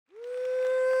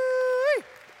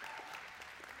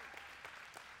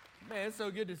man, it's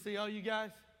so good to see all you guys.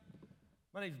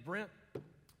 My name's Brent.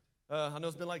 I know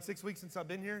it's been like 6 weeks since I've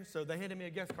been here, so they handed me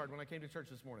a guest card when I came to church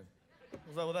this morning.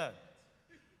 What's up with that?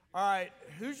 All right,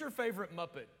 who's your favorite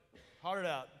Muppet? Holler it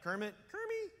out. Kermit?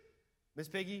 Kermit? Miss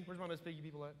Piggy? Where's my Miss Piggy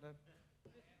people at?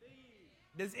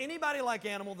 Does anybody like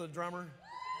Animal, the drummer?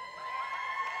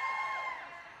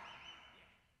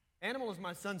 Animal is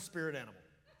my son's spirit animal.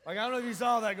 Like, I don't know if you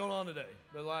saw that going on today,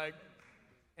 but like,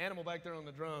 Animal back there on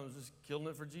the drums just killing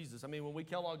it for Jesus. I mean, when we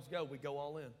Kellogg's go, we go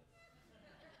all in.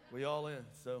 We all in.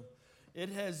 So it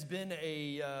has been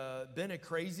a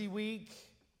crazy week.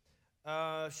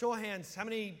 Show of hands, how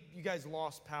many of you guys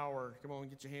lost power? Come on,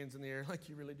 get your hands in the air like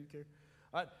you really do care.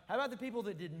 All right, how about the people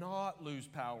that did not lose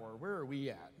power? Where are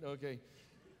we at? Okay.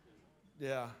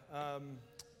 Yeah.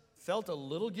 Felt a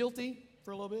little guilty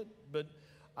for a little bit, but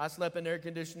I slept in air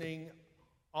conditioning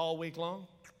all week long.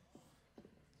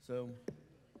 So,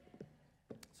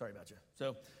 sorry about you.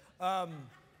 So,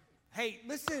 hey,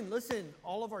 listen,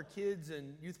 all of our kids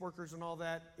and youth workers and all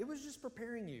that, it was just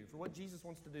preparing you for what Jesus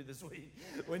wants to do this week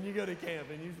when you go to camp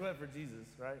and you sweat for Jesus,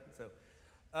 right? So,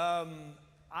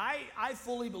 I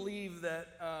fully believe that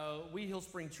we Hill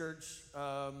Spring Church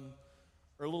are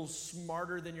a little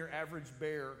smarter than your average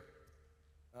bear,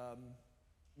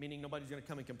 meaning nobody's going to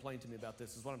come and complain to me about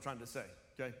this, is what I'm trying to say,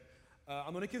 okay?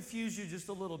 I'm going to confuse you just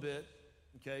a little bit,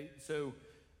 okay? So,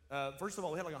 first of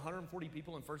all, we had like 140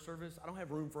 people in first service. I don't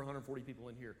have room for 140 people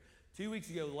in here. 2 weeks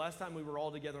ago, the last time we were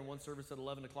all together in one service at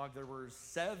 11 o'clock, there were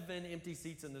 7 empty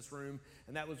seats in this room,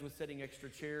 and that was with setting extra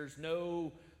chairs.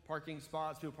 No parking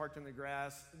spots, people parked in the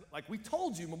grass. Like we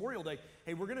told you, Memorial Day,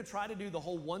 hey, we're going to try to do the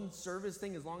whole one service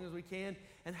thing as long as we can.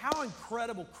 And how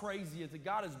incredible crazy is that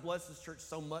God has blessed this church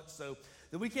so much so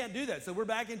that we can't do that. So we're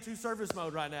back in 2-service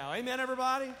mode right now. Amen,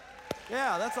 everybody?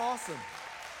 Yeah, that's awesome.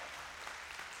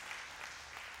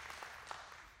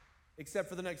 Except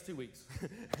for the next 2 weeks,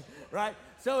 right?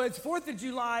 So it's 4th of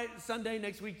July, Sunday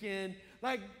next weekend.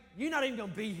 Like, you're not even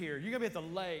going to be here. You're going to be at the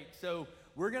lake. So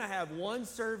we're going to have one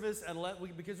service at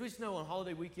 11, because we just know on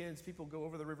holiday weekends, people go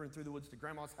over the river and through the woods to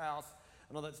grandma's house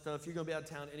and all that stuff. You're going to be out of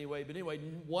town anyway. But anyway,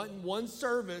 one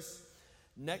service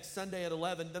next Sunday at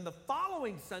 11. Then the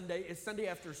following Sunday is Sunday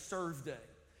after Serve Day.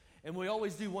 And we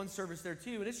always do one service there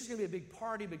too. And it's just going to be a big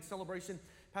party, big celebration.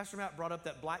 Pastor Matt brought up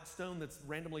that black stone that's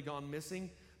randomly gone missing.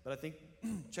 But I think,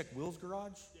 check Will's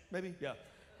garage, maybe? Yeah,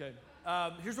 okay.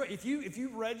 Here's what, if you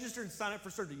register and sign up for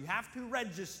Serve Day, you have to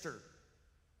register.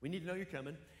 We need to know you're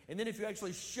coming. And then if you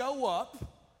actually show up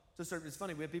to serve, it's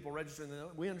funny, we have people registering,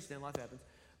 we understand life happens.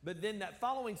 But then that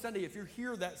following Sunday, if you're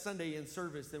here that Sunday in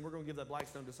service, then we're going to give that black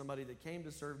stone to somebody that came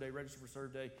to Serve Day, registered for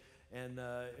Serve Day, and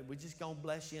we're just going to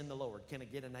bless you in the Lord. Can I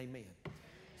get an amen?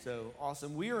 So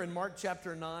awesome. We are in Mark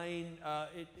chapter 9.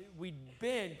 We've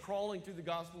been crawling through the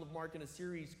Gospel of Mark in a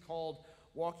series called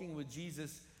Walking with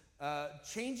Jesus,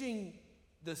 changing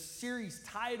the series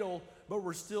title, but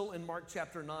we're still in Mark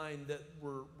chapter 9 that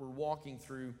we're walking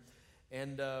through.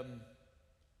 And it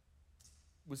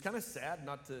was kind of sad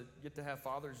not to get to have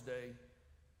Father's Day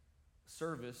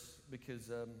service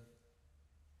because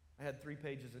I had 3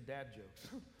 pages of dad jokes.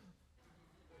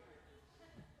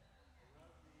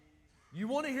 You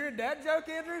want to hear a dad joke,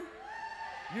 Andrew?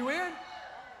 You in? All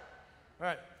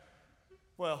right.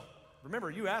 Well, remember,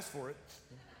 you asked for it.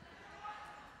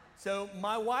 So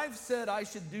my wife said I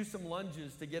should do some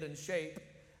lunges to get in shape,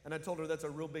 and I told her that's a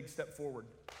real big step forward.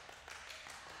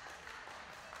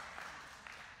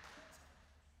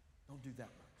 Don't do that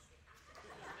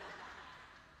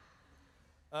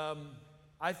much.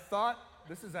 I thought,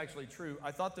 this is actually true,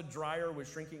 I thought the dryer was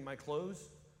shrinking my clothes.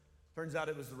 Turns out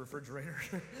it was the refrigerator.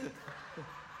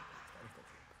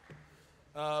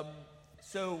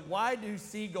 So why do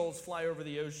seagulls fly over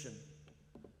the ocean?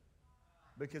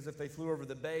 Because if they flew over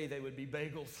the bay, they would be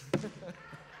bagels. That's a good one.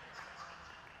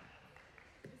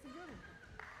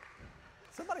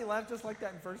 Somebody laughed just like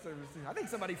that in first service too. I think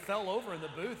somebody fell over in the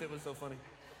booth. It was so funny.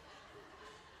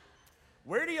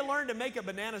 Where do you learn to make a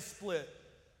banana split?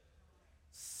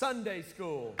 Sunday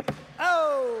school.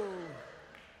 Oh!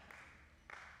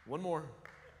 One more.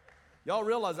 Y'all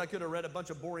realize I could have read a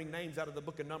bunch of boring names out of the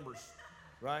book of Numbers,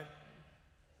 right?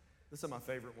 This is my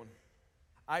favorite one.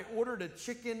 I ordered a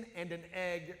chicken and an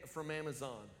egg from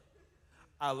Amazon.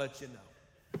 I'll let you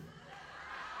know.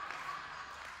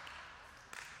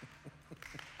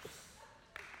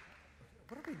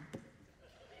 What are we?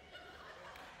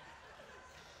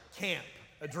 Camp.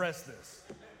 Address this.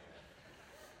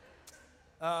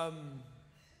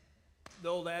 The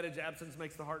old adage, absence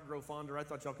makes the heart grow fonder. I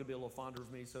thought y'all could be a little fonder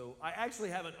of me. So I actually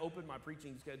haven't opened my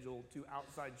preaching schedule to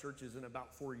outside churches in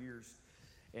about 4 years.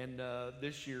 And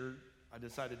this year, I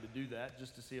decided to do that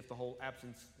just to see if the whole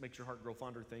absence makes your heart grow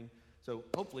fonder thing. So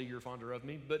hopefully you're fonder of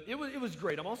me. But it was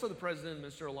great. I'm also the president of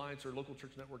Minister Alliance, our local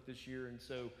church network this year. And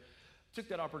so took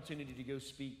that opportunity to go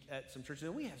speak at some churches.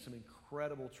 And we have some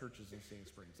incredible churches in Sand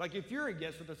Springs. Like if you're a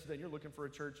guest with us today and you're looking for a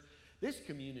church, this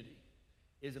community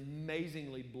is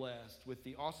amazingly blessed with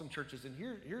the awesome churches. And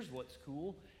here's what's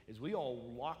cool is we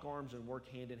all lock arms and work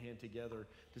hand in hand together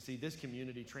to see this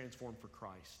community transform for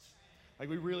Christ. Like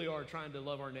we really are trying to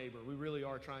love our neighbor. We really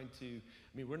are trying to,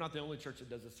 we're not the only church that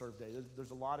does a serve day.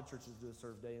 There's a lot of churches that do a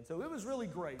serve day. And so it was really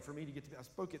great for me to I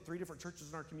spoke at 3 different churches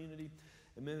in our community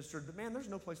and ministered. But man, there's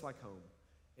no place like home.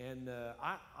 And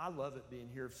I love it being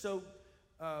here. So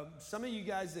some of you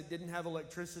guys that didn't have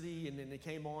electricity and then it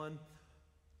came on,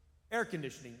 air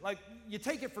conditioning. Like you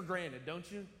take it for granted,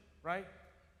 don't you? Right?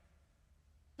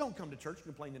 Don't come to church and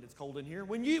complain that it's cold in here.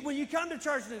 When you come to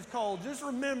church and it's cold, just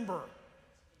remember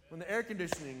when the air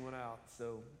conditioning went out.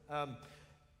 So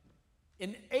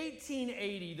in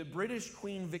 1880, the British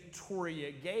Queen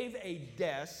Victoria gave a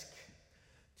desk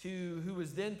to who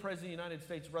was then President of the United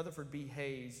States, Rutherford B.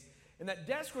 Hayes. And that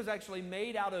desk was actually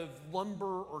made out of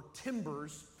lumber or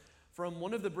timbers from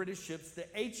one of the British ships, the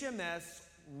HMS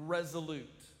Resolute.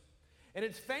 And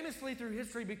it's famously through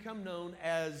history become known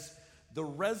as the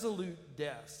Resolute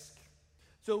desk.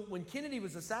 So when Kennedy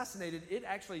was assassinated,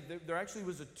 there actually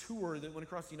was a tour that went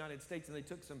across the United States, and they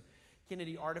took some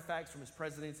Kennedy artifacts from his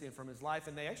presidency and from his life,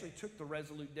 and they actually took the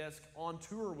Resolute desk on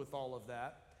tour with all of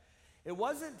that. It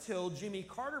wasn't until Jimmy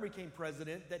Carter became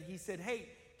president that he said, hey,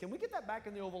 can we get that back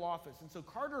in the Oval Office? And so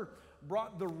Carter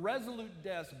brought the Resolute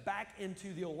desk back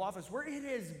into the Oval Office, where it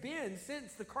has been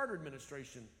since the Carter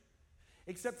administration.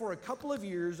 Except for a couple of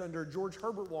years under George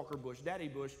Herbert Walker Bush, Daddy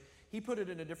Bush, he put it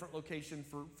in a different location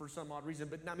for some odd reason.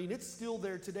 But it's still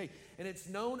there today. And it's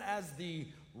known as the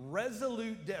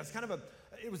Resolute desk.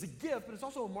 It was a gift, but it's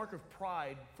also a mark of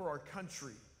pride for our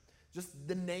country. Just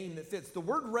the name that fits. The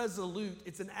word resolute,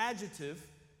 it's an adjective.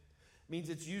 It means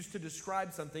it's used to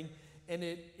describe something. And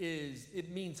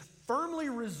it means firmly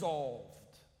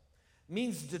resolved. It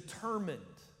means determined.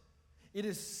 It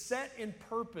is set in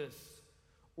purpose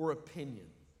or opinion.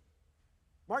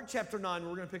 Mark chapter 9,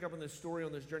 we're going to pick up on this story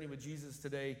on this journey with Jesus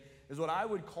today, is what I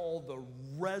would call the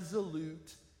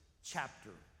Resolute chapter.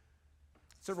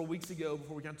 Several weeks ago,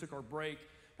 before we kind of took our break,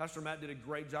 Pastor Matt did a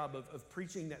great job of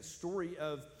preaching that story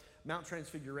of Mount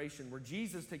Transfiguration, where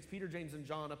Jesus takes Peter, James, and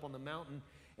John up on the mountain,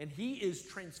 and he is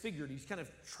transfigured. He's kind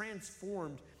of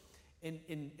transformed,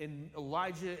 and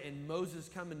Elijah and Moses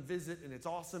come and visit, and it's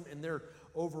awesome, and they're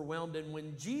overwhelmed. And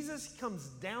when Jesus comes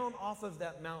down off of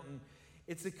that mountain,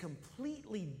 it's a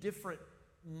completely different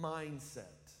mindset.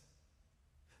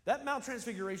 That Mount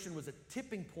Transfiguration was a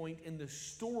tipping point in the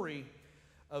story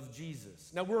of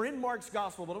Jesus. Now, we're in Mark's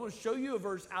gospel, but I'm going to show you a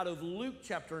verse out of Luke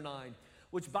chapter 9,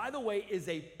 which, by the way, is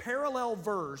a parallel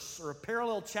verse or a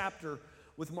parallel chapter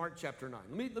with Mark chapter 9.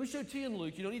 Let me show it to you in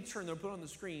Luke. You don't need to turn there, put it on the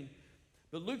screen.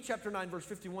 But Luke chapter 9, verse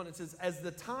 51, it says, as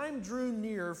the time drew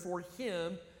near for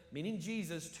him, meaning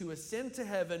Jesus, to ascend to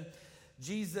heaven,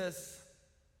 Jesus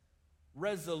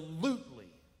resolutely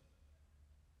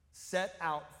set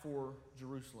out for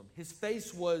Jerusalem. His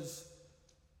face was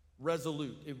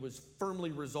resolute. It was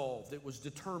firmly resolved. It was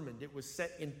determined. It was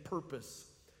set in purpose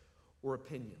or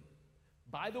opinion.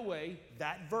 By the way,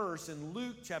 that verse in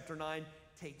Luke chapter 9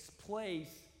 takes place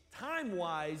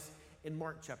time-wise in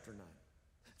Mark chapter 9.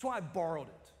 That's why I borrowed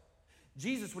it.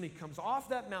 Jesus, when he comes off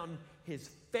that mountain, his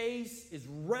face is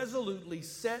resolutely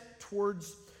set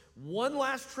towards one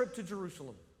last trip to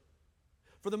Jerusalem.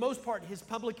 For the most part, his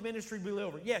public ministry will be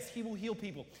over. Yes, he will heal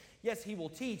people. Yes, he will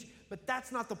teach, but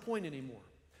that's not the point anymore.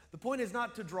 The point is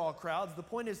not to draw crowds. The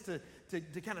point is to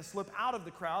kind of slip out of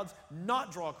the crowds,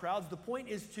 not draw crowds. The point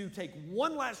is to take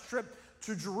one last trip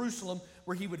to Jerusalem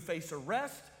where he would face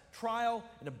arrest, trial,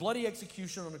 and a bloody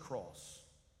execution on a cross.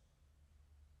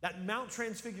 That Mount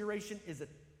Transfiguration is a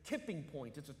tipping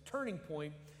point. It's a turning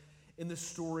point in the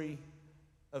story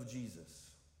of Jesus.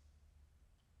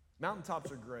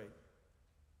 Mountaintops are great.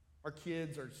 Our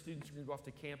kids, our students are going to go off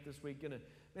to camp this week. It's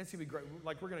going to be great.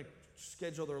 Like, we're going to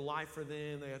schedule their life for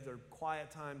them. They have their quiet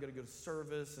time, going to go to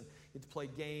service and get to play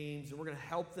games. And we're going to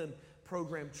help them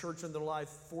program church in their life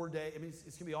 4 days.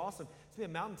 It's going to be awesome. It's going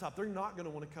to be a mountaintop. They're not going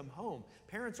to want to come home.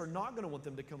 Parents are not going to want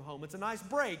them to come home. It's a nice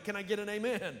break. Can I get an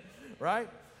amen? Right?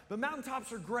 But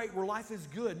mountaintops are great where life is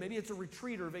good. Maybe it's a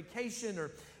retreat or a vacation,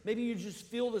 or maybe you just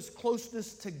feel this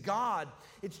closeness to God.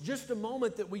 It's just a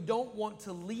moment that we don't want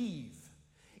to leave.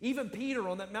 Even Peter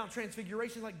on that Mount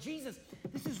Transfiguration is like, Jesus,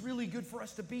 this is really good for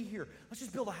us to be here. Let's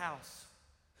just build a house.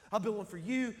 I'll build one for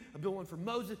you. I'll build one for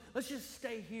Moses. Let's just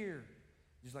stay here.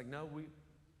 He's like, no,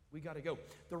 We got to go.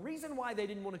 The reason why they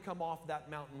didn't want to come off that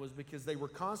mountain was because they were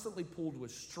constantly pulled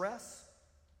with stress.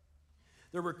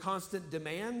 There were constant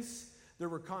demands. There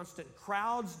were constant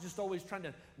crowds just always trying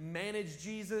to manage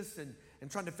Jesus and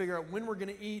trying to figure out when we're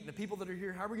going to eat and the people that are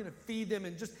here, how are we going to feed them?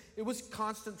 And just, it was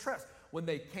constant stress. When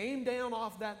they came down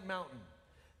off that mountain,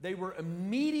 they were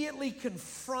immediately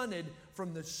confronted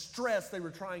from the stress they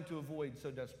were trying to avoid so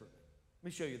desperately. Let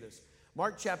me show you this.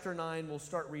 Mark chapter 9, we'll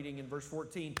start reading in verse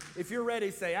 14. If you're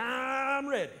ready, say, I'm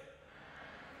ready.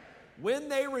 When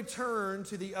they returned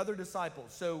to the other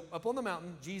disciples. So up on the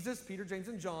mountain, Jesus, Peter, James,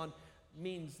 and John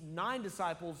means 9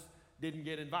 disciples didn't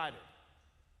get invited.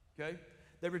 Okay?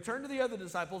 They returned to the other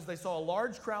disciples. They saw a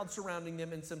large crowd surrounding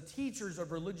them, and some teachers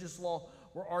of religious law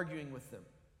were arguing with them.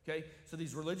 Okay? So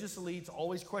these religious elites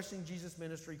always questioning Jesus'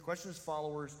 ministry, questioning his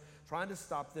followers, trying to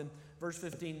stop them. Verse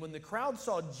 15, when the crowd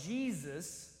saw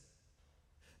Jesus,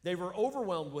 they were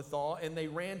overwhelmed with awe, and they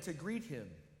ran to greet him.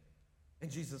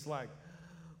 And Jesus like,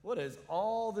 what is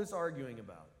all this arguing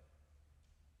about?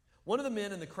 One of the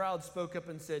men in the crowd spoke up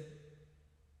and said,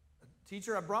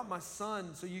 Teacher, I brought my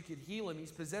son so you could heal him.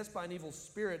 He's possessed by an evil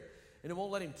spirit, and it won't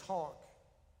let him talk.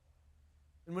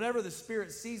 And whenever the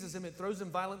spirit seizes him, it throws him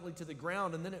violently to the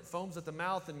ground, and then it foams at the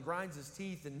mouth and grinds his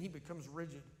teeth, and he becomes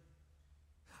rigid.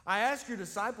 I asked your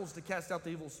disciples to cast out the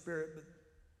evil spirit, but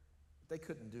they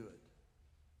couldn't do it.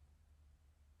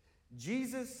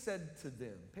 Jesus said to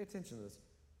them, pay attention to this,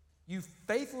 you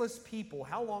faithless people,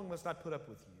 how long must I put up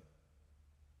with you?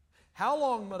 How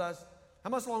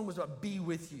much long must I be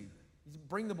with you? He said,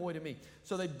 bring the boy to me.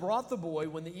 So they brought the boy.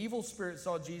 When the evil spirit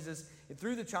saw Jesus, it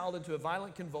threw the child into a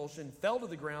violent convulsion, fell to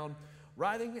the ground,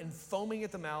 writhing and foaming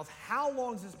at the mouth. How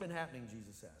long has this been happening,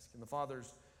 Jesus asked. And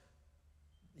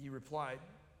he replied,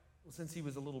 well, since he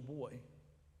was a little boy.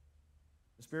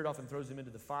 The spirit often throws him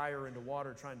into the fire, into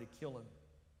water, trying to kill him.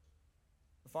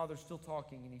 The father's still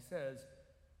talking, and he says,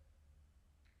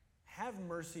 have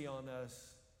mercy on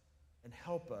us and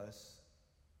help us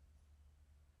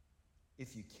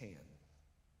if you can.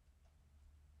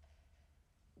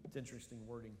 It's interesting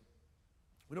wording.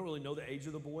 We don't really know the age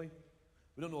of the boy.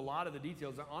 We don't know a lot of the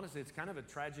details. Honestly, it's kind of a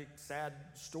tragic, sad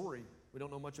story. We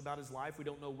don't know much about his life. We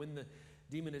don't know when the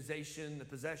demonization, the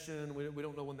possession, we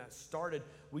don't know when that started.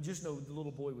 We just know the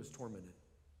little boy was tormented.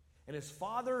 And his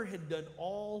father had done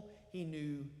all he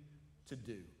knew to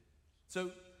do.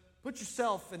 So put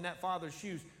yourself in that father's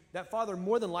shoes. That father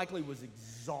more than likely was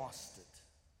exhausted.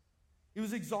 He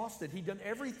was exhausted. He'd done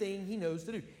everything he knows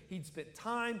to do. He'd spent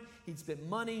time, he'd spent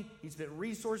money, he'd spent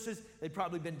resources. They'd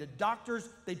probably been to doctors.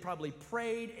 They'd probably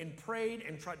prayed and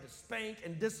tried to spank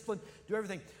and discipline, do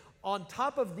everything. On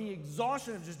top of the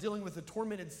exhaustion of just dealing with a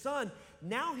tormented son,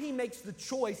 now he makes the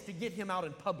choice to get him out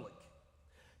in public.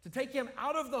 To take him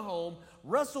out of the home,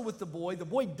 wrestle with the boy. The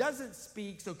boy doesn't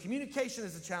speak, so communication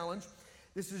is a challenge.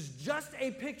 This is just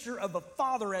a picture of a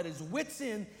father at his wit's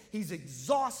end. He's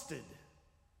exhausted.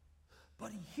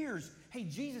 But he hears, hey,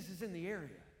 Jesus is in the area.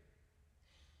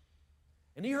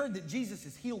 And he heard that Jesus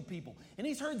has healed people. And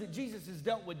he's heard that Jesus has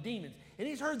dealt with demons. And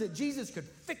he's heard that Jesus could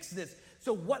fix this.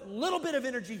 So what little bit of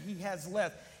energy he has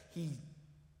left, he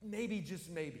maybe, just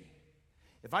maybe,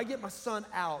 if I get my son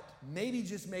out, maybe,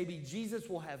 just maybe, Jesus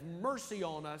will have mercy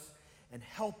on us and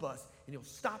help us. And he'll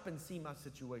stop and see my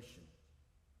situation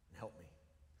and help me.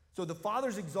 So the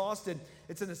father's exhausted.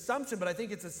 It's an assumption, but I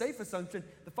think it's a safe assumption.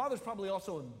 The father's probably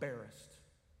also embarrassed.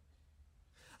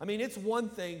 I mean, it's one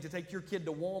thing to take your kid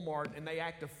to Walmart and they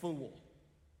act a fool.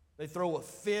 They throw a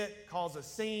fit, cause a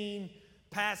scene,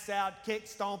 pass out, kick,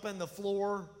 stomping the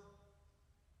floor.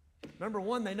 Number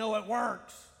one, they know it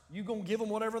works. You're going to give them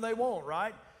whatever they want,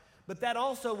 right? But that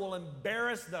also will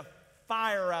embarrass the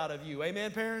fire out of you.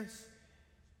 Amen, parents?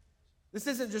 This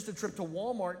isn't just a trip to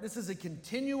Walmart. This is a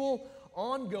continual,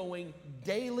 ongoing,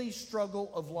 daily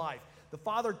struggle of life. The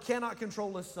father cannot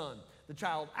control his son. The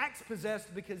child acts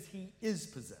possessed because he is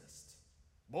possessed.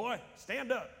 Boy,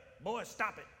 stand up. Boy,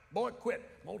 stop it. Boy, quit.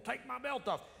 I'm going to take my belt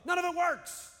off. None of it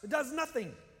works. It does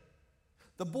nothing.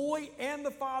 The boy and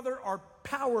the father are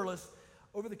powerless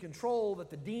over the control that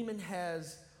the demon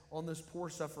has on this poor,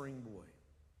 suffering boy.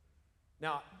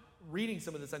 Now, reading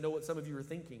some of this, I know what some of you are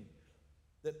thinking,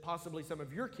 that possibly some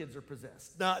of your kids are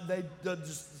possessed. No,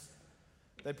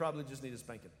 they probably just need a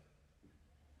spanking.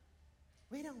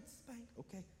 We don't spank,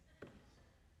 okay.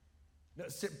 No,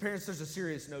 parents, there's a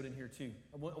serious note in here too.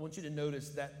 I want you to notice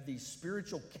that the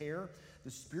spiritual care,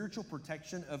 the spiritual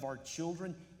protection of our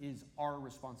children is our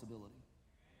responsibility.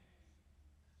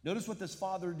 Notice what this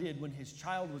father did when his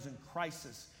child was in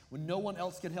crisis, when no one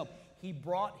else could help. He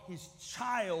brought his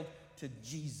child to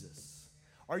Jesus.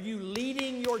 Are you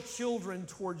leading your children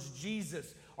towards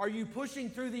Jesus? Are you pushing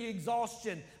through the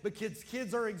exhaustion because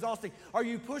kids are exhausting? Are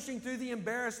you pushing through the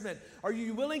embarrassment? Are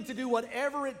you willing to do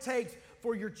whatever it takes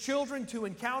for your children to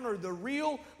encounter the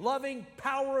real, loving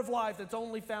power of life that's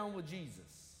only found with Jesus?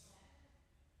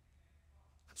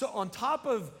 So on top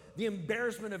of the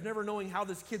embarrassment of never knowing how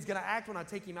this kid's going to act when I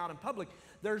take him out in public,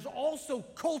 there's also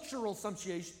cultural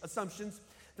assumptions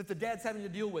that the dad's having to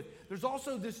deal with. There's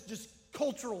also this just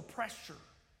cultural pressure,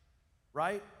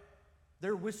 right?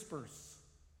 There are whispers,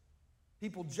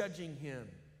 people judging him.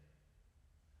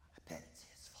 I bet it's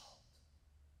his fault.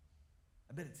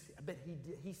 I bet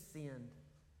he sinned.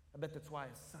 I bet that's why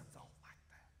his son's all like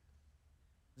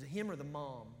that. Is it him or the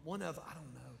mom? One of, I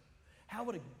don't know. How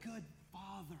would a good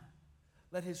father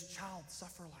let his child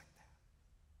suffer like that?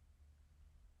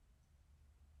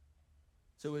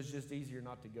 So it's just easier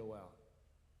not to go out.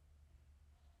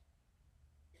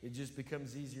 It just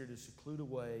becomes easier to seclude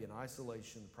away in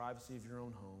isolation, the privacy of your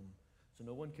own home, so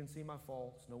no one can see my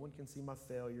faults, no one can see my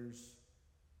failures.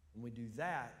 When we do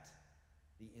that,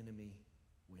 the enemy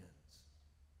wins.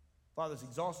 Father's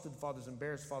exhausted, the father's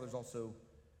embarrassed, the father's also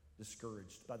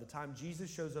discouraged. By the time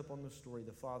Jesus shows up on the story,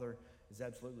 the father is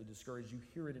absolutely discouraged. You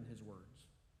hear it in his words.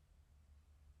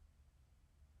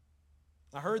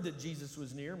 I heard that Jesus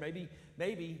was near. Maybe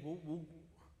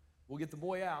we'll get the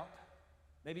boy out.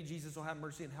 Maybe Jesus will have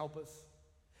mercy and help us.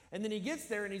 And then he gets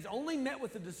there and he's only met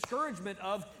with the discouragement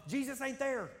of Jesus ain't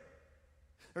there.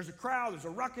 There's a crowd, there's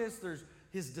a ruckus, there's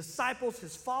his disciples,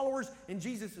 his followers, and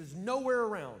Jesus is nowhere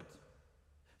around.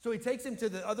 So he takes him to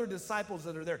the other disciples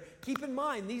that are there. Keep in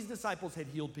mind, these disciples had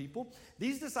healed people.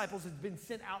 These disciples had been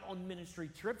sent out on ministry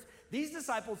trips. These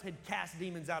disciples had cast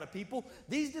demons out of people.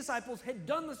 These disciples had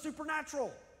done the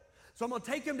supernatural. So I'm going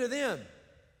to take him to them.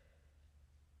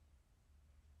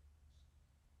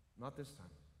 Not this time.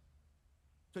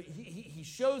 So he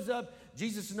shows up.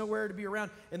 Jesus is nowhere to be around.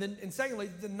 And secondly,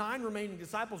 the 9 remaining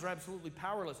disciples are absolutely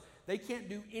powerless. They can't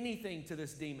do anything to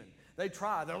this demon. They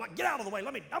try. They're like, get out of the way.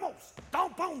 I'm going to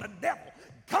stomp on the devil.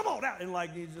 Come on out. And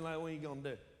he's like, what are you going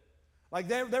to do? Like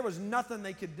there was nothing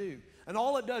they could do. And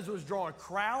all it does was draw a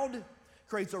crowd,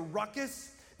 creates a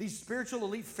ruckus. These spiritual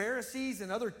elite Pharisees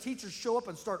and other teachers show up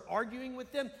and start arguing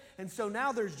with them. And so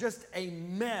now there's just a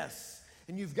mess.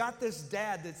 And you've got this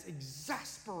dad that's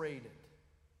exasperated.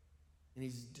 And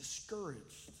he's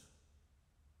discouraged.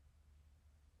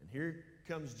 And here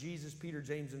comes Jesus, Peter,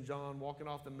 James, and John walking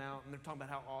off the mountain. They're talking about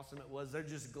how awesome it was. They're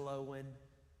just glowing.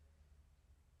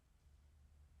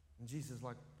 And Jesus is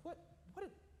like, what in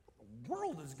the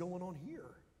world is going on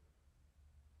here?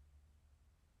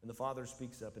 And the father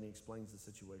speaks up and he explains the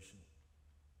situation.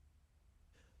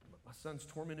 My son's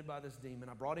tormented by this demon.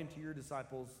 I brought him to your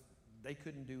disciples. They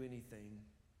couldn't do anything.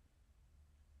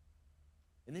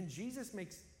 And then Jesus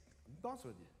makes, I'm honest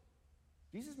with you,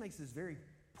 Jesus makes this very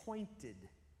pointed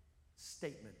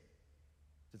statement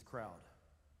to the crowd.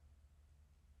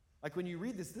 Like when you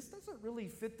read this doesn't really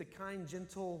fit the kind,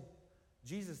 gentle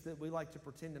Jesus that we like to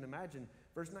pretend and imagine.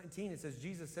 Verse 19, it says,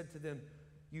 Jesus said to them,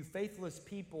 you faithless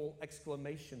people,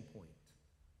 exclamation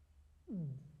point.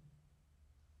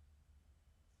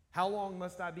 How long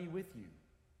must I be with you?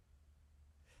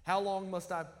 How long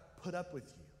must I put up with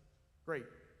you? Great.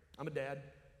 I'm a dad.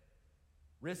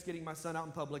 Risk getting my son out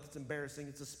in public. It's embarrassing.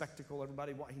 It's a spectacle.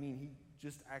 Everybody, he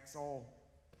just acts all.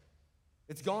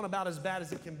 It's gone about as bad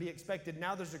as it can be expected.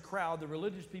 Now there's a crowd. The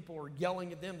religious people are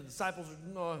yelling at them. The disciples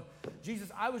are, no,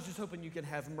 Jesus, I was just hoping you could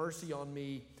have mercy on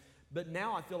me. But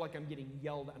now I feel like I'm getting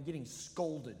yelled at. I'm getting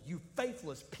scolded. You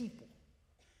faithless people.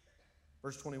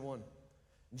 Verse 21.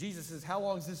 Jesus says, how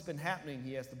long has this been happening?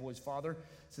 He asked the boy's father,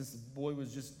 since the boy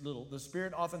was just little. The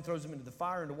Spirit often throws him into the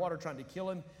fire, into water, trying to kill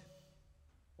him.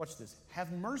 Watch this.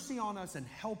 Have mercy on us and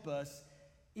help us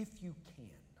if you can.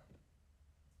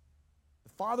 The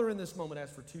father in this moment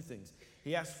asks for 2 things.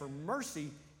 He asks for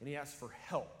mercy and he asks for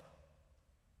help.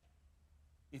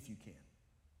 If you can.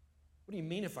 What do you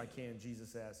mean if I can?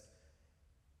 Jesus asked.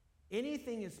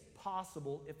 Anything is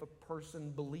possible if a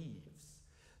person believes.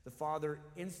 The father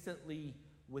instantly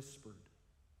whispered.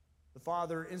 The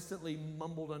father instantly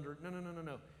mumbled under,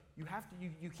 no. You have to,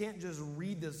 you can't just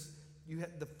read this.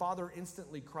 The father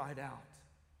instantly cried out.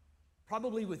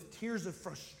 Probably with tears of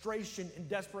frustration and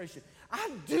desperation.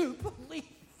 I do believe.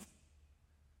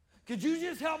 Could you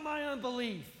just help my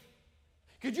unbelief?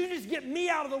 Could you just get me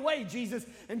out of the way, Jesus,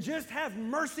 and just have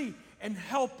mercy and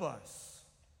help us?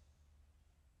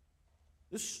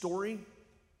 This story,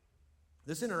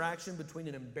 this interaction between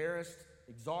an embarrassed,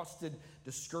 exhausted,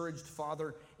 discouraged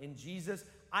father and Jesus,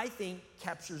 I think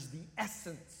captures the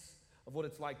essence of what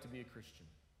it's like to be a Christian.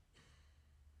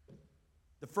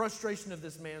 The frustration of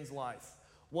this man's life.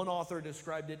 One author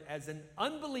described it as an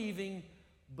unbelieving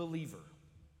believer.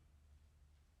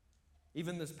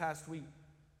 Even this past week,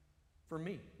 for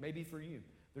me, maybe for you,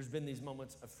 there's been these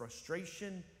moments of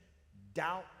frustration,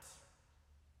 doubt,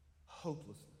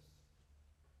 hopelessness.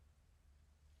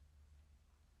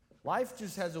 Life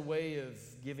just has a way of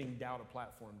giving doubt a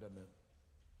platform, doesn't it?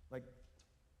 Like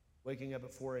waking up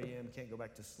at 4 a.m., can't go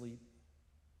back to sleep.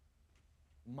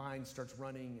 Mind starts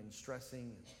running and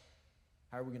stressing.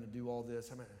 How are we going to do all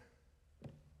this? And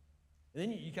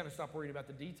then you kind of stop worrying about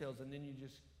the details, and then you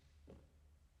just,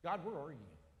 God, where are you?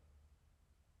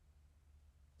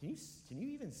 Can you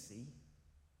even see?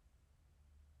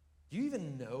 Do you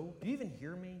even know? Do you even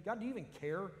hear me? God, do you even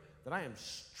care that I am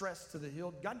stressed to the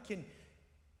hill? God,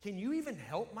 can you even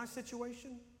help my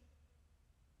situation?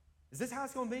 Is this how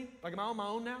it's going to be? Like, am I on my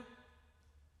own now?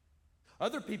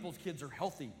 Other people's kids are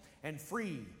healthy and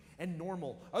free and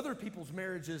normal. Other people's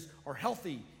marriages are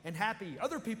healthy and happy.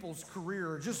 Other people's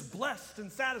career are just blessed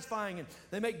and satisfying, and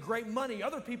they make great money.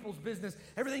 Other people's business,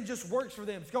 everything just works for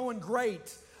them. It's going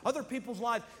great. Other people's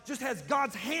life just has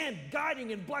God's hand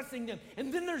guiding and blessing them.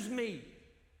 And then there's me.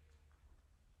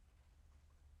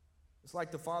 It's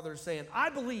like the father is saying,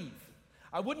 I believe.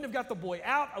 I wouldn't have got the boy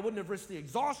out. I wouldn't have risked the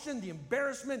exhaustion, the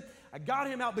embarrassment. I got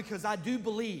him out because I do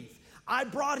believe. I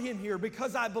brought him here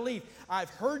because I believe. I've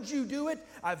heard you do it.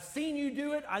 I've seen you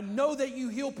do it. I know that you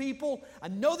heal people. I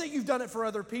know that you've done it for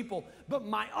other people. But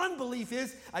my unbelief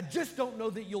is I just don't know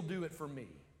that you'll do it for me.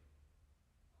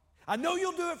 I know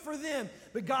you'll do it for them,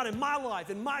 but God, in my life,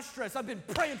 in my stress, I've been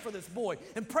praying for this boy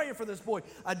and praying for this boy.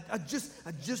 I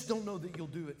just don't know that you'll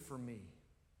do it for me.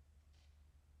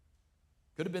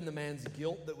 Could have been the man's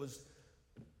guilt that was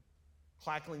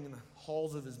clackling in the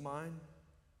halls of his mind.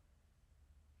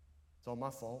 It's all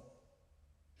my fault.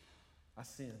 I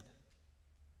sinned.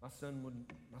 My son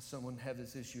wouldn't have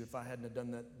this issue if I hadn't have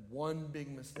done that one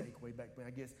big mistake way back when.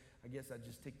 I guess I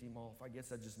just ticked him off. I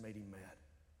guess I just made him mad.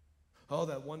 Oh,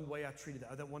 that one way I treated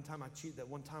that one time I cheated, that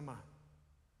one time I...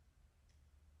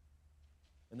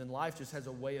 And then life just has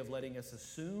a way of letting us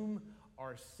assume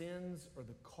our sins are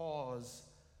the cause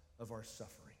of our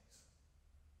sufferings.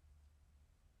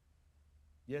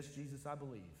 Yes, Jesus, I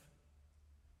believe,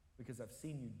 because I've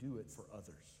seen you do it for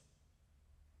others.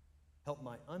 Help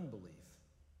my unbelief,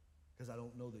 because I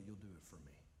don't know that you'll do it for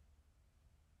me.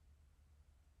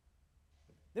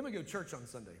 Then we go to church on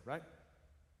Sunday, right?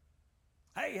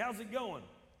 Hey, how's it going?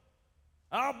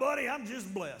 Oh, buddy, I'm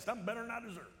just blessed. I'm better than I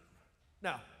deserve.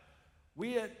 Now,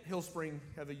 we at Hillspring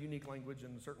have a unique language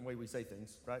and a certain way we say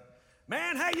things, right?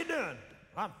 Man, how you doing?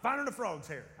 I'm finer than a frog's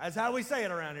hair. That's how we say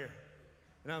it around here.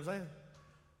 You know what I'm saying?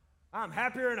 I'm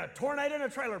happier in a tornado in a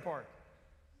trailer park.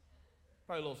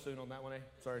 Probably a little soon on that one, eh?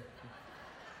 Sorry.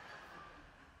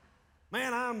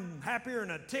 Man, I'm happier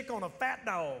than a tick on a fat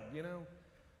dog, you know?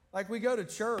 Like we go to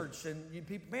church and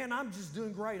people, man, I'm just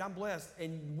doing great. I'm blessed.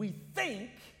 And we think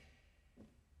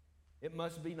it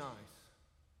must be nice.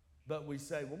 But we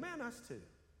say, well, man, us too.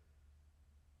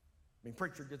 I mean,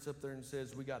 preacher gets up there and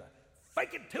says, we got to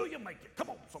fake it till you make it. Come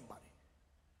on, somebody.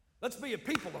 Let's be a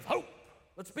people of hope.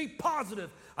 Let's be positive.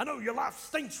 I know your life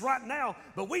stinks right now,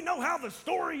 but we know how the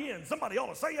story ends. Somebody ought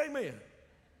to say amen.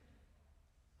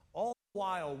 All the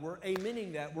while we're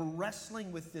amening that, we're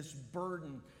wrestling with this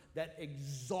burden that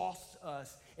exhausts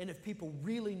us. And if people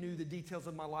really knew the details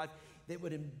of my life, they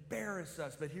would embarrass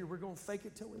us. But here, we're going to fake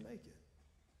it till we make it.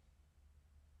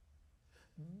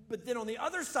 But then on the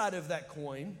other side of that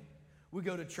coin, we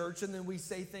go to church and then we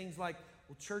say things like,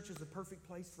 well, church is the perfect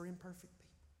place for imperfect people.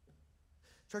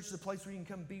 Church is a place where you can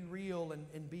come be real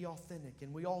and be authentic.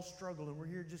 And we all struggle and we're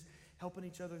here just helping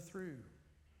each other through.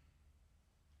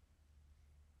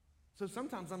 So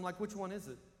sometimes I'm like, which one is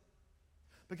it?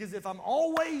 Because if I'm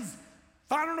always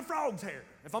finer than a frog's hair,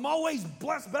 if I'm always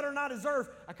blessed better than I deserve,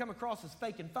 I come across as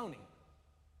fake and phony.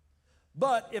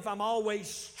 But if I'm always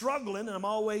struggling and I'm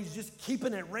always just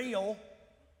keeping it real,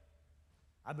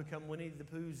 I become Winnie the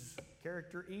Pooh's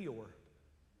character Eeyore.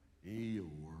 Eeyore.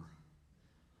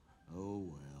 Oh,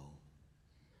 well.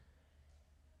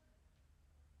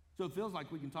 So it feels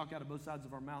like we can talk out of both sides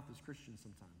of our mouth as Christians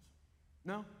sometimes.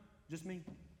 No? Just me?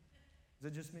 Is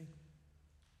it just me?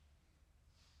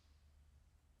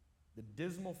 The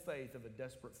dismal faith of a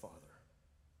desperate father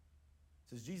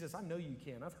says, Jesus, I know you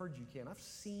can. I've heard you can. I've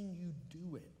seen you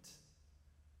do it.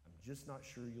 I'm just not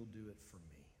sure you'll do it for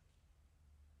me.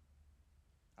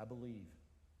 I believe.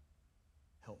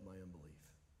 Help my unbelief.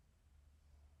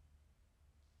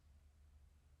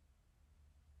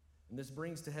 And this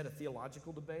brings to head a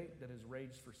theological debate that has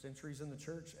raged for centuries in the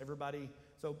church.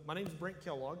 So my name is Brent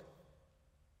Kellogg.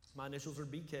 My initials are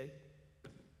BK.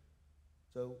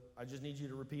 So I just need you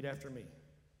to repeat after me.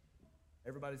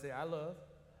 Everybody say, I love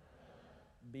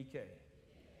BK.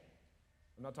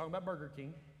 I'm not talking about Burger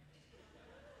King.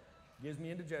 Gives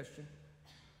me indigestion.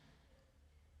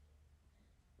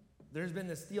 There's been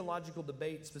this theological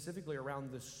debate specifically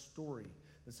around this story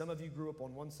that some of you grew up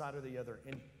on one side or the other.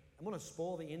 And I'm going to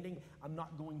spoil the ending. I'm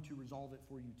not going to resolve it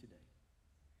for you today.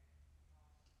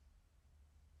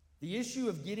 The issue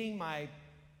of getting my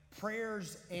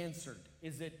prayers answered,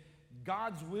 is it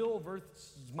God's will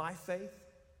versus my faith?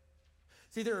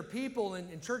 See, there are people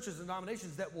in churches and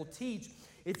denominations that will teach,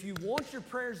 if you want your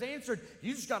prayers answered,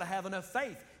 you just got to have enough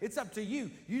faith. It's up to you.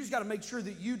 You just got to make sure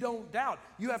that you don't doubt.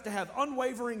 You have to have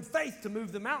unwavering faith to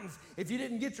move the mountains. If you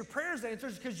didn't get your prayers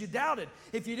answered, it's because you doubted.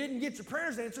 If you didn't get your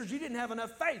prayers answered, you didn't have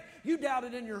enough faith. You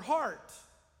doubted in your heart.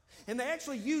 And they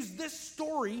actually use this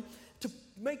story to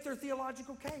make their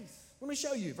theological case. Let me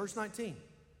show you, verse 19.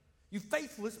 You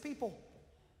faithless people.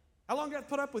 How long do I have to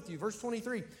put up with you? Verse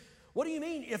 23. What do you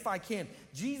mean, if I can?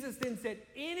 Jesus then said,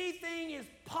 anything is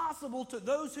possible to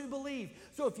those who believe.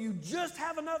 So if you just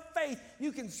have enough faith,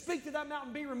 you can speak to that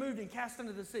mountain, be removed, and cast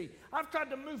into the sea. I've tried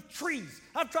to move trees.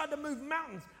 I've tried to move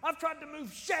mountains. I've tried to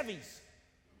move Chevys.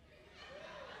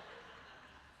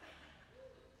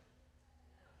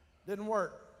 Didn't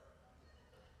work.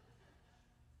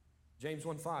 James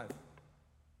 1:5.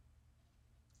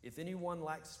 If anyone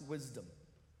lacks wisdom,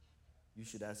 you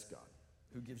should ask God,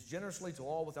 who gives generously to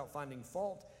all without finding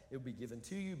fault. It will be given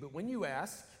to you. But when you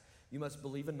ask, you must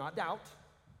believe and not doubt.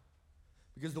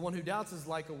 Because the one who doubts is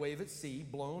like a wave at sea,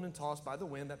 blown and tossed by the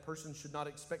wind. That person should not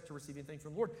expect to receive anything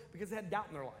from the Lord because they had doubt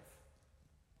in their life.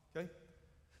 Okay?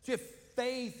 So you have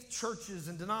faith churches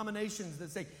and denominations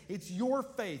that say, it's your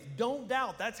faith. Don't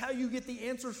doubt. That's how you get the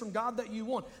answers from God that you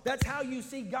want. That's how you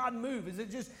see God move. Is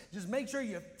it just make sure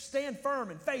you stand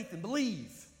firm in faith and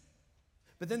believe.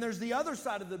 But then there's the other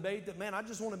side of the debate that, man, I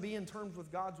just want to be in terms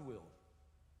with God's will.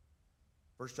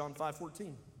 1 John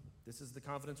 5:14. This is the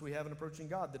confidence we have in approaching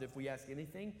God, that if we ask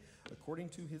anything according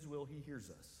to his will, he hears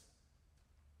us.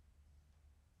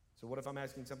 So what if I'm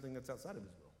asking something that's outside of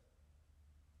his will?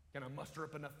 Can I muster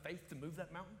up enough faith to move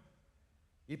that mountain?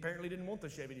 He apparently didn't want the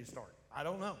Chevy to start. I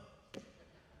don't know.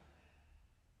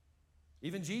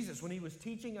 Even Jesus, when he was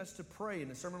teaching us to pray in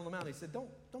the Sermon on the Mount, he said,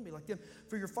 don't be like them.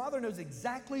 For your Father knows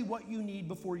exactly what you need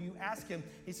before you ask him.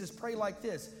 He says, pray like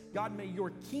this. God, may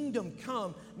your kingdom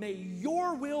come. May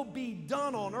your will be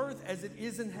done on earth as it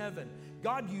is in heaven.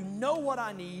 God, you know what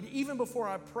I need even before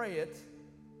I pray it.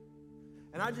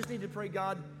 And I just need to pray,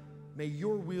 God, may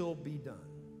your will be done.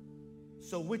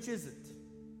 So which is it?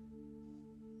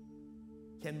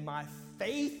 Can my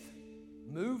faith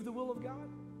move the will of God?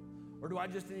 Or do I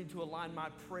just need to align my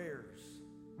prayers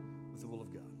with the will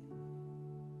of God?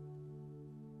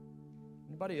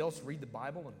 Anybody else read the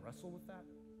Bible and wrestle with that?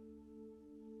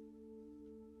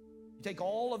 You take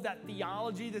all of that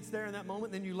theology that's there in that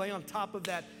moment, then you lay on top of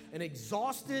that an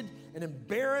exhausted, an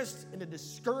embarrassed, and a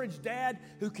discouraged dad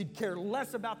who could care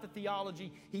less about the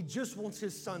theology. He just wants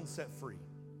his son set free.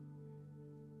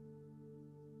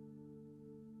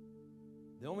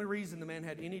 The only reason the man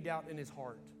had any doubt in his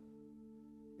heart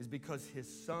is because his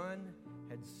son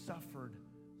had suffered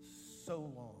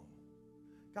so long.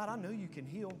 God, I know you can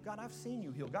heal. God, I've seen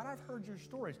you heal. God, I've heard your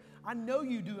stories. I know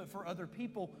you do it for other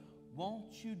people.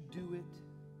 Won't you do it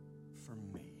for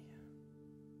me?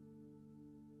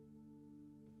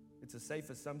 It's a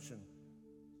safe assumption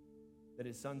that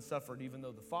his son suffered, even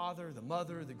though the father, the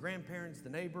mother, the grandparents, the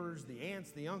neighbors, the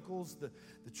aunts, the uncles, the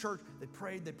church, they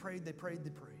prayed.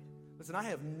 Listen, I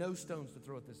have no stones to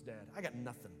throw at this dad. I got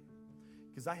nothing.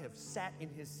 Because I have sat in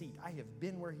his seat. I have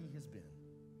been where he has been.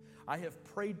 I have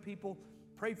prayed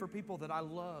for people that I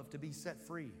love to be set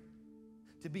free,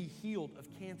 to be healed of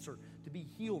cancer, to be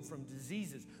healed from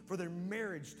diseases, for their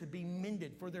marriage to be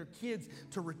mended, for their kids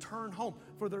to return home,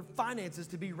 for their finances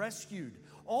to be rescued.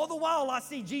 All the while I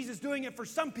see Jesus doing it for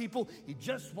some people, he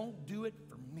just won't do it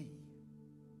for me.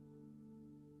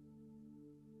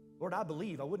 Lord, I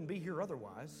believe I wouldn't be here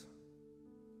otherwise,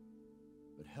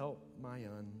 but help my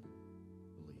unbelief.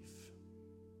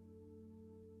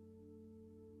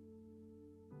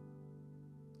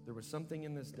 There was something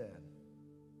in this dad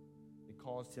that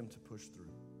caused him to push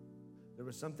through. There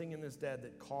was something in this dad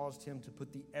that caused him to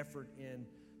put the effort in,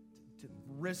 to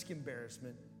risk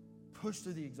embarrassment, push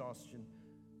through the exhaustion.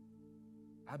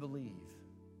 I believe,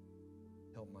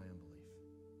 help my unbelief.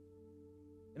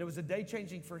 And it was a day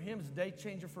changing for him. It was a day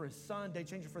changer for his son, day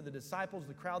changer for the disciples,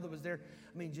 the crowd that was there.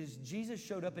 I mean, just Jesus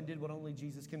showed up and did what only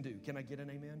Jesus can do. Can I get an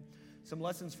amen? Some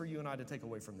lessons for you and I to take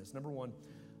away from this. Number one,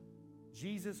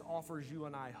 Jesus offers you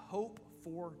and I hope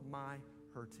for my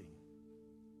hurting.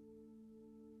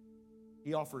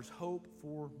 He offers hope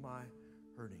for my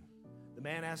hurting. The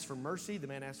man asked for mercy. The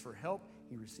man asked for help.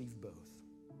 he received both.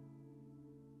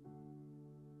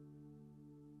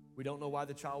 We don't know why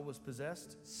the child was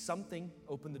possessed. Something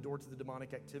opened the door to the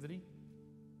demonic activity.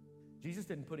 Jesus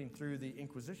didn't put him through the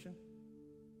Inquisition.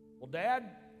 Well, Dad,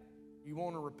 you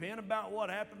want to repent about what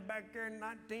happened back there in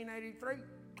 1983?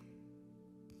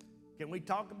 Can we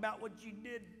talk about what you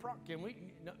did? Can we?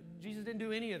 No, Jesus didn't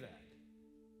do any of that.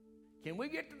 Can we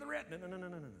get to the rest? No.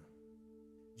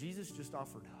 Jesus just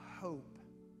offered hope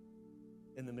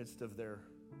in the midst of their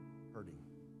hurting.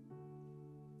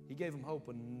 He gave them hope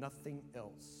when nothing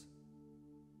else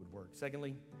would work.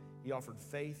 Secondly, he offered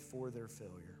faith for their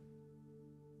failure.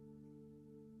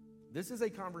 This is a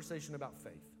conversation about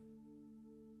faith.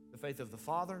 The faith of the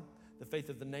Father, the faith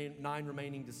of the 9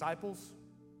 remaining disciples,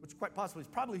 which quite possibly is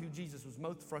probably who Jesus was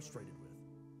most frustrated with.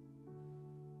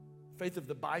 Faith of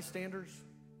the bystanders.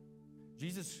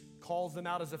 Jesus calls them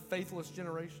out as a faithless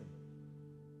generation.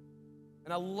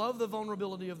 And I love the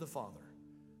vulnerability of the Father.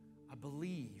 I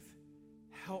believe.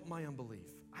 Help my unbelief.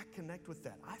 I connect with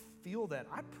that. I feel that.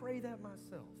 I pray that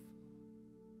myself.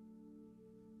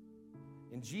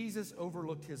 And Jesus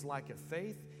overlooked his lack of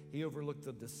faith. He overlooked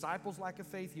the disciples' lack of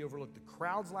faith. He overlooked the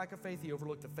crowd's lack of faith. He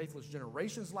overlooked the faithless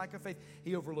generation's lack of faith.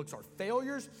 He overlooks our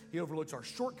failures. He overlooks our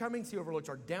shortcomings. He overlooks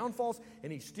our downfalls.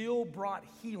 And he still brought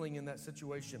healing in that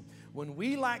situation. When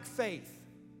we lack faith,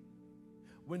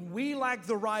 when we lack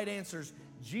the right answers,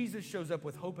 Jesus shows up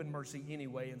with hope and mercy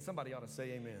anyway. And somebody ought to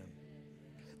say amen.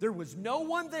 There was no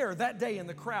one there that day in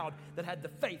the crowd that had the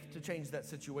faith to change that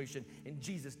situation. And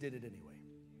Jesus did it anyway.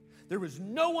 There was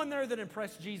no one there that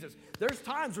impressed Jesus. There's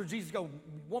times where Jesus goes,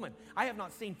 woman, I have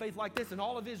not seen faith like this in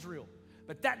all of Israel.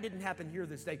 But that didn't happen here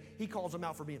this day. He calls them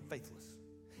out for being faithless.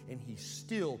 And he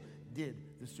still did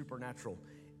the supernatural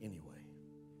anyway.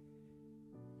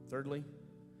 Thirdly,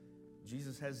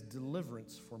 Jesus has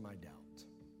deliverance for my doubt.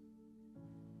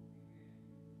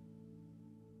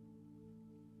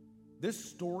 This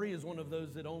story is one of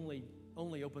those that only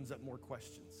opens up more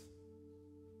questions.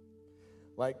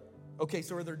 Like, okay,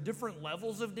 so are there different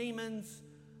levels of demons?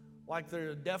 Like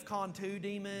there's a DEFCON 2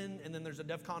 demon, and then there's a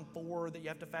DEFCON 4 that you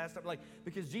have to fast up. Like,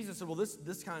 because Jesus said, well,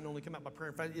 this kind only come out by prayer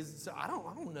and fasting. So I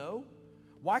don't know.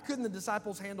 Why couldn't the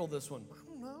disciples handle this one? I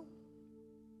don't know.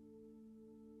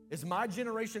 Is my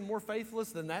generation more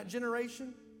faithless than that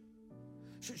generation?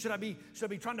 Should I be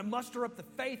trying to muster up the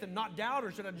faith and not doubt,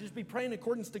 or should I just be praying in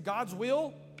accordance to God's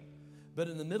will? But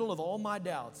in the middle of all my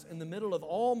doubts, in the middle of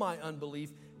all my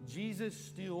unbelief, Jesus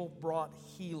still brought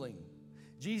healing.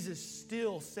 Jesus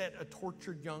still set a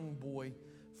tortured young boy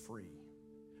free.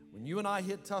 When you and I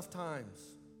hit tough times,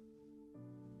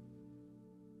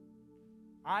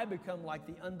 I become like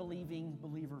the unbelieving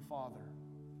believer father.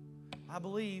 I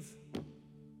believe.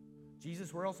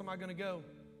 Jesus, where else am I going to go?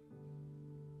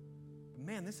 But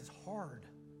man, this is hard.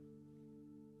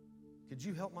 Could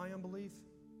you help my unbelief?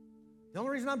 The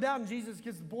only reason I'm doubting Jesus is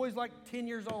because the boy's like 10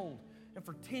 years old. And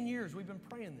for 10 years, we've been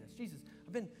praying this. Jesus,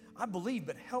 I believe,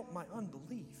 but help my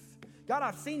unbelief. God,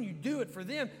 I've seen you do it for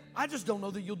them. I just don't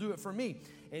know that you'll do it for me.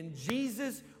 And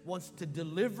Jesus wants to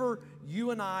deliver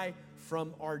you and I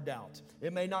from our doubt.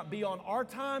 It may not be on our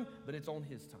time, but it's on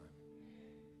his time.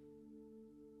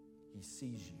 He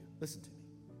sees you. Listen to me.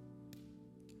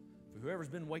 For whoever's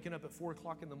been waking up at 4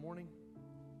 o'clock in the morning,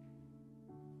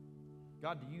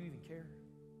 God, do you even care?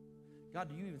 God,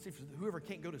 do you even see? For whoever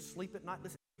can't go to sleep at night,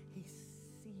 listen, he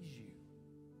sees you.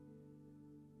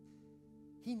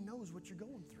 He knows what you're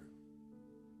going through.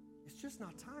 It's just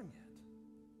not time yet.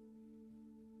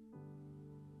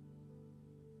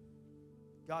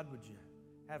 God, would you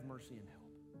have mercy and help?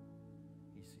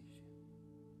 He sees you.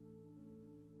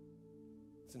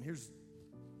 Listen,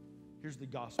 here's the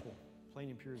gospel, plain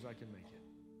and pure as I can make it.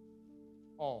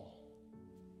 All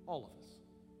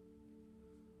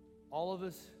of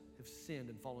us have sinned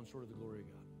and fallen short of the glory of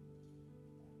God.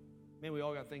 Man, we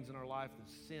all got things in our life,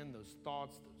 those sin, those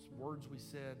thoughts, those words we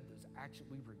said, those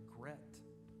actions we regret.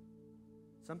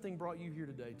 Something brought you here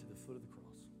today to the foot of the cross.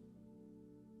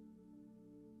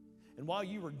 And while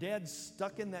you were dead,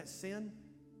 stuck in that sin,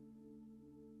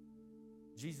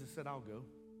 Jesus said, I'll go.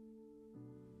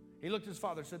 He looked at his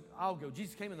father and said, I'll go.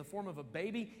 Jesus came in the form of a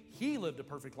baby. He lived a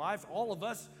perfect life. All of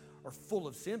us are full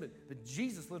of sin, but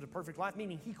Jesus lived a perfect life,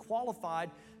 meaning he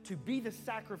qualified to be the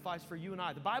sacrifice for you and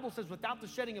I. The Bible says without the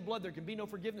shedding of blood, there can be no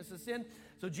forgiveness of sin.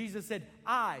 So Jesus said,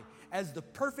 I, as the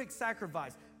perfect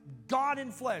sacrifice, God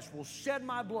in flesh, will shed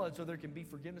my blood so there can be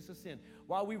forgiveness of sin.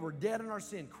 While we were dead in our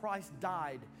sin, Christ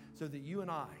died so that you and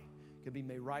I could be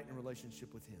made right in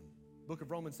relationship with him. The book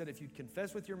of Romans said if you'd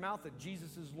confess with your mouth that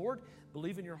Jesus is Lord,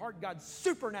 believe in your heart God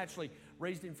supernaturally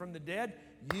raised him from the dead,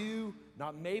 you,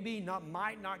 not maybe, not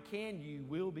might, not can, you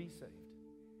will be saved.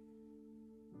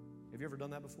 Have you ever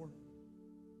done that before?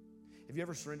 Have you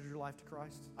ever surrendered your life to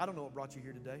Christ? I don't know what brought you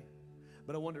here today,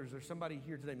 but I wonder, is there somebody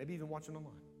here today, maybe even watching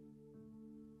online,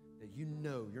 that you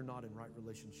know you're not in right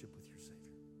relationship with your Savior?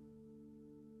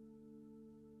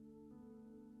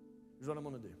 Here's what I'm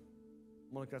going to do.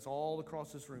 I'm going to cuss all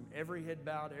across this room, every head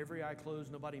bowed, every eye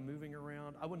closed, nobody moving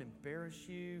around. I wouldn't embarrass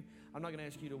you. I'm not going to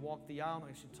ask you to walk the aisle. I'm not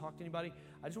going to ask you to talk to anybody.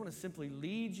 I just want to simply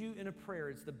lead you in a prayer.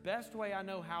 It's the best way I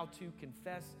know how to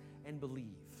confess and believe.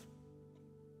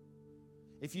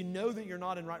 If you know that you're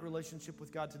not in right relationship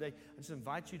with God today, I just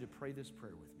invite you to pray this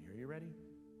prayer with me. Are you ready?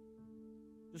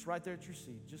 Just right there at your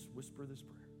seat, just whisper this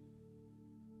prayer.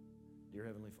 Dear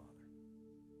Heavenly Father,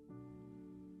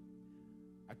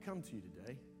 I come to you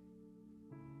today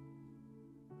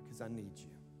because I need you.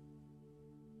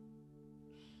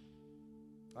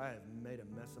 I have made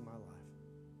a mess of my life.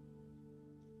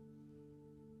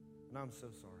 And I'm so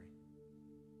sorry.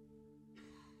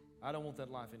 I don't want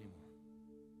that life anymore.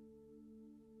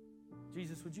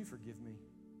 Jesus, would you forgive me?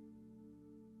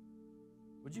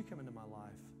 Would you come into my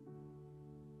life?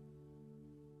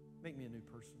 Make me a new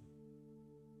person.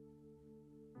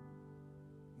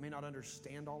 I may not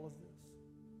understand all of this.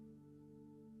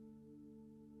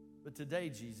 But today,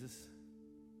 Jesus,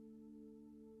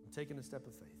 I'm taking a step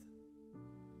of faith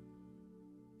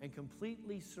and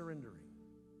completely surrendering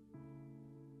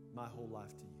my whole life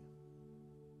to you.